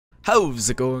How's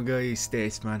it going, guys?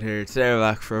 Staceman here. Today we're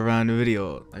back for a random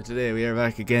video. Now today we are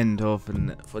back again to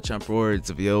open Foot Champ Rewards.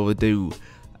 If you always do,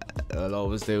 I'll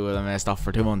always do it. I messed off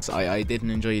for 2 months. I didn't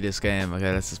enjoy this game.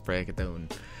 Okay, let's just break it down.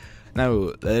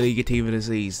 Now, the League team of the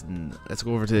season. Let's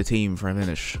go over to the team for a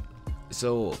minute.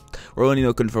 So, we're only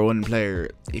looking for one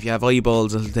player. If you have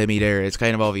eyeballs, it'll tell me there. It's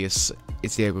kind of obvious.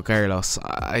 It's Diego Carlos.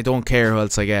 I don't care who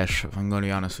else I get, if I'm going to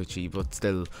be honest with you, but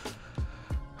still.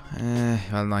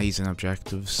 Well, no, he's in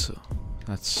objectives, so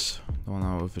that's, don't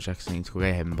know if objectives need to go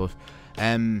get him, but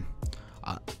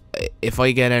if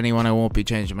I get anyone, I won't be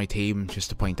changing my team. Just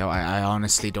to point out, I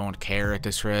honestly don't care at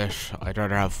this rate. I'd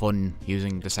rather have fun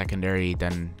using the secondary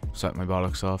than set my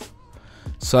bollocks off.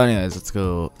 So anyways, let's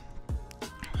go.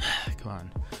 Come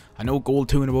on, I know gold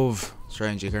 2 and above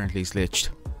strangely currently glitched,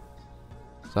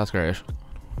 so that's great.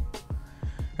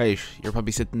 Right, you're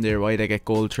probably sitting there, why'd I get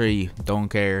gold 3? Don't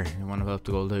care, you want to go up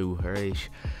to gold 2, alright.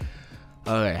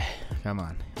 Okay, come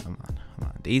on.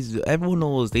 These, everyone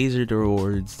knows these are the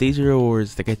rewards. These are the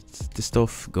rewards that get the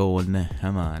stuff going,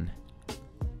 come on.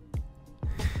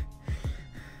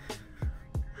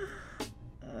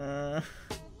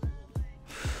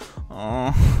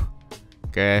 Oh,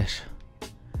 great.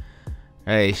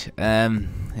 Right,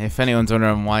 if anyone's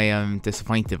wondering why I'm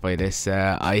disappointed by this,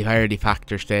 I already packed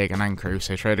their steak and Cruz.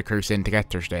 I tried to cruise in to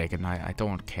get their steak and I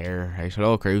don't care. Right,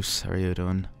 hello Cruz, how are you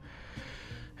doing?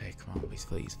 Hey, come on, please,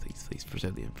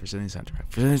 Brazilian centre back.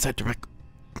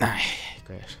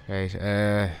 Great,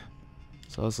 right,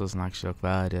 so this doesn't actually look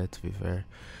bad yet, to be fair.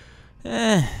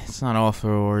 It's not awful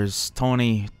rewards.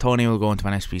 Tony will go into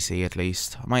an SBC at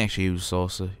least. I might actually use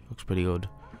Sosa, looks pretty good.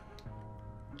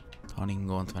 Tony can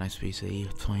go into an SBC,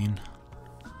 it's fine.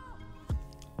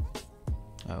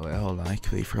 Oh wait, hold on, I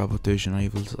completely forgot about Division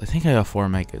Rivals. I think I got 4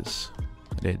 megas.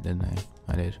 I did, didn't I?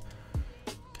 I did.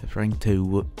 Kept rank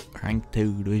 2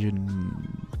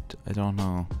 division. I don't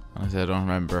know. Honestly, I don't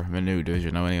remember. I'm a new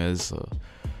division now anyways, so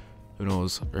who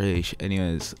knows. Right,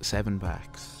 anyways, 7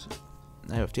 packs.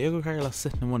 Now if Diego Carlos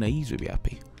sitting in one of these, we'd be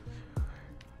happy.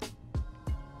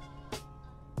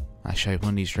 Actually,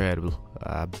 money's tradable.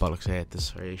 Bollocks, I hate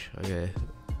this, right? Okay.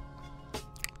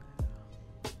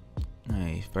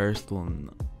 Right, first one.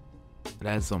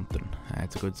 That's something.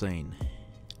 That's a good sign.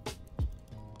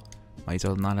 Might as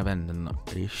well not have ended. And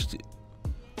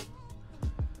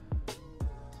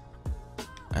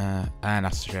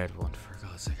that's the tradable one, for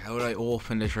God's sake. How would I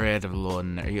open the tradable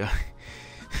one? Are you...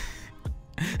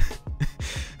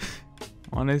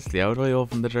 Honestly, how do I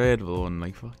open the tradable one?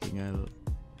 Like, fucking hell.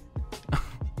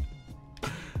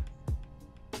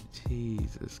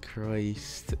 Jesus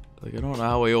Christ. Like, I don't know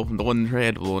how I opened the one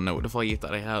tradable one out of the 5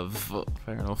 that I have, but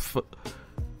fair enough.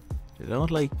 They don't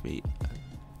like me.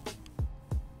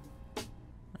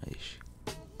 Right.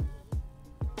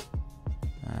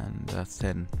 And that's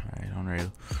 10. Alright,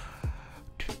 unreal.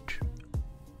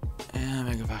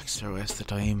 Mega packs are a waste of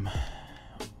time.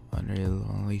 Unreal.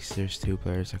 Well, at least there's 2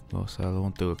 players that can go sell. I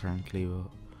won't do it currently,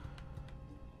 but.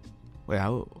 Wait,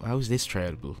 how's this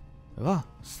tradable? What?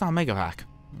 It's not a mega pack.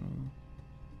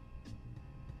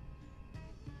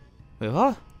 Wait,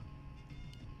 what?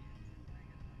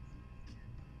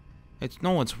 It's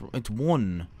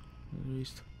 1. At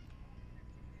least.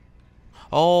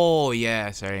 Oh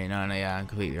yeah, sorry, no, yeah, I'm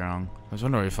completely wrong. I was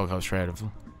wondering where the fuck I was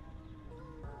tradable.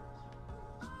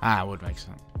 It would make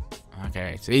sense.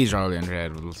 Okay, so these are all the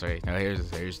untradables. Sorry, now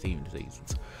here's team of the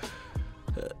seasons.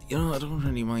 You know, I don't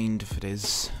really mind if it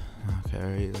is. Okay,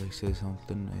 right, like say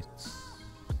something. It's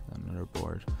another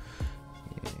board.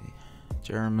 Yeah.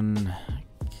 German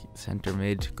centre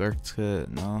mid Gertzke,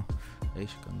 no.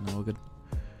 No good.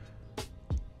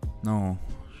 No.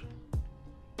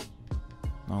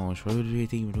 No, should we do a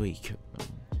team of the week?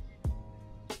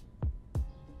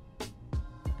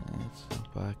 It's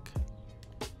not back.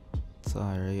 It's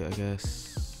alright, I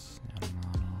guess. I don't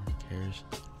know, who cares?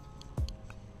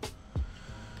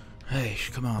 Hey,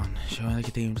 come on, show me like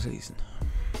a team of the season.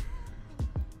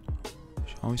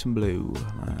 Show me some blue,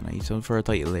 man. I need something for a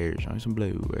title there. Show me some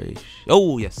blue, right?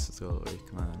 Oh, yes, let's go, right,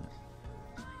 come on.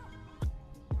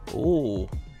 Oh,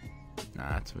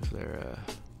 nah, to be fair,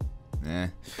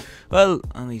 well,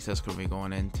 at least that's gonna be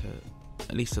going into.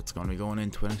 At least that's gonna be going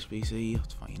into an SBC.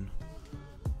 That's fine.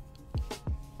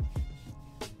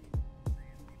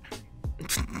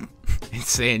 It's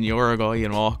saying Uruguay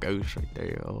and Walkout right there.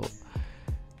 You go.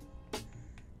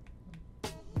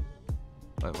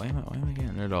 Why am I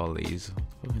getting rid of all these?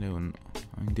 What am I doing?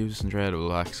 I can do this in tradable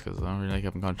packs because I don't really like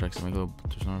having contracts in my club.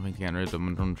 There's no point getting rid of them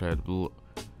and untradable.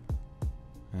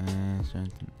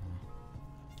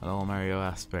 Hello, Mario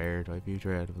Asper. Do I be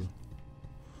tradable?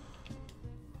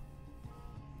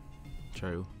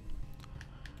 True.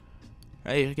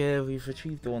 Right, okay, we've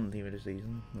achieved the one team of the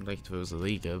season. I'd like if it was the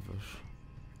Liga, but...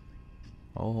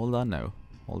 Oh, hold on now.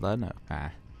 Hold on now.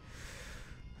 Ah.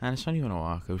 And it's not even a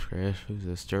walkout, great. Who's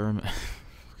this? German.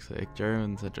 Looks like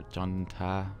German, John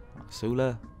Ta.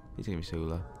 Sula? He's gonna be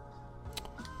Sula.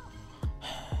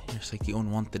 You're just like the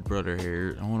unwanted brother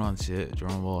here. No one wants you.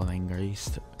 Drum ball thing,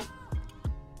 Christ.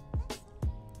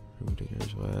 Rudiger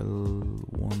as well.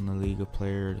 Won the Liga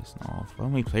player. There's no. How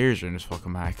many players are in this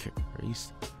fucking pack?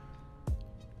 Christ.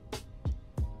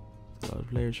 A lot of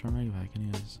players from my pack,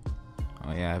 anyways.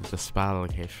 Oh yeah, I have the Spal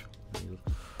kit.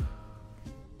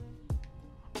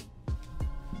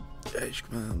 Yes,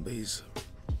 come on, please.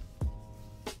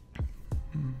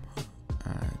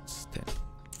 It's 10.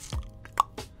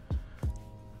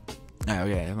 Oh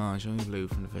yeah, come on, show me blue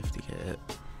from the 50 kit.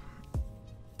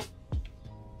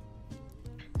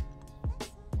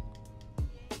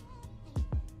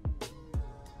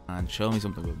 And show me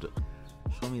something good.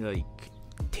 Show me like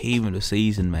team of the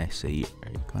season Messi.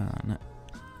 Right, come on.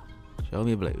 Show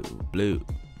me blue.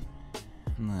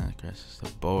 Nah, Chris, the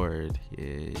board.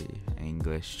 Yeah,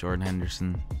 English. Jordan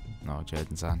Henderson. No,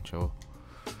 Jadon Sancho.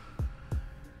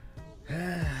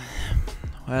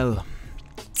 Well.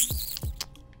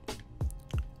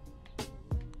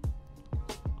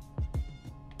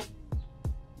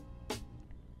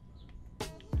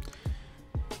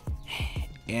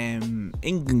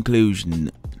 In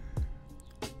conclusion,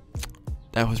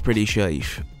 that was pretty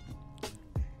shite.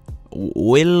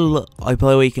 Will I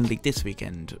play a weekend league this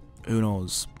weekend? Who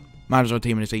knows? Matters what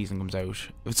team of the season comes out.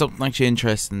 If it's something actually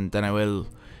interesting, then I will.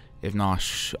 If not,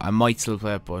 I might still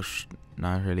play it, but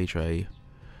not really try.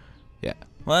 Yeah.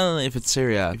 Well, if it's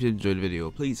serious, if you enjoyed the video,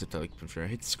 please hit the like button,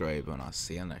 hit subscribe, and I'll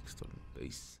see you next one.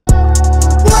 Peace. One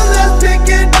last pick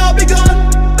and I'll be gone.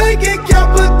 Make it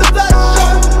count, put the flash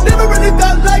on. Never really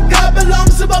felt like I belong,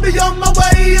 so I'll be on my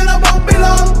way and I won't be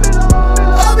long.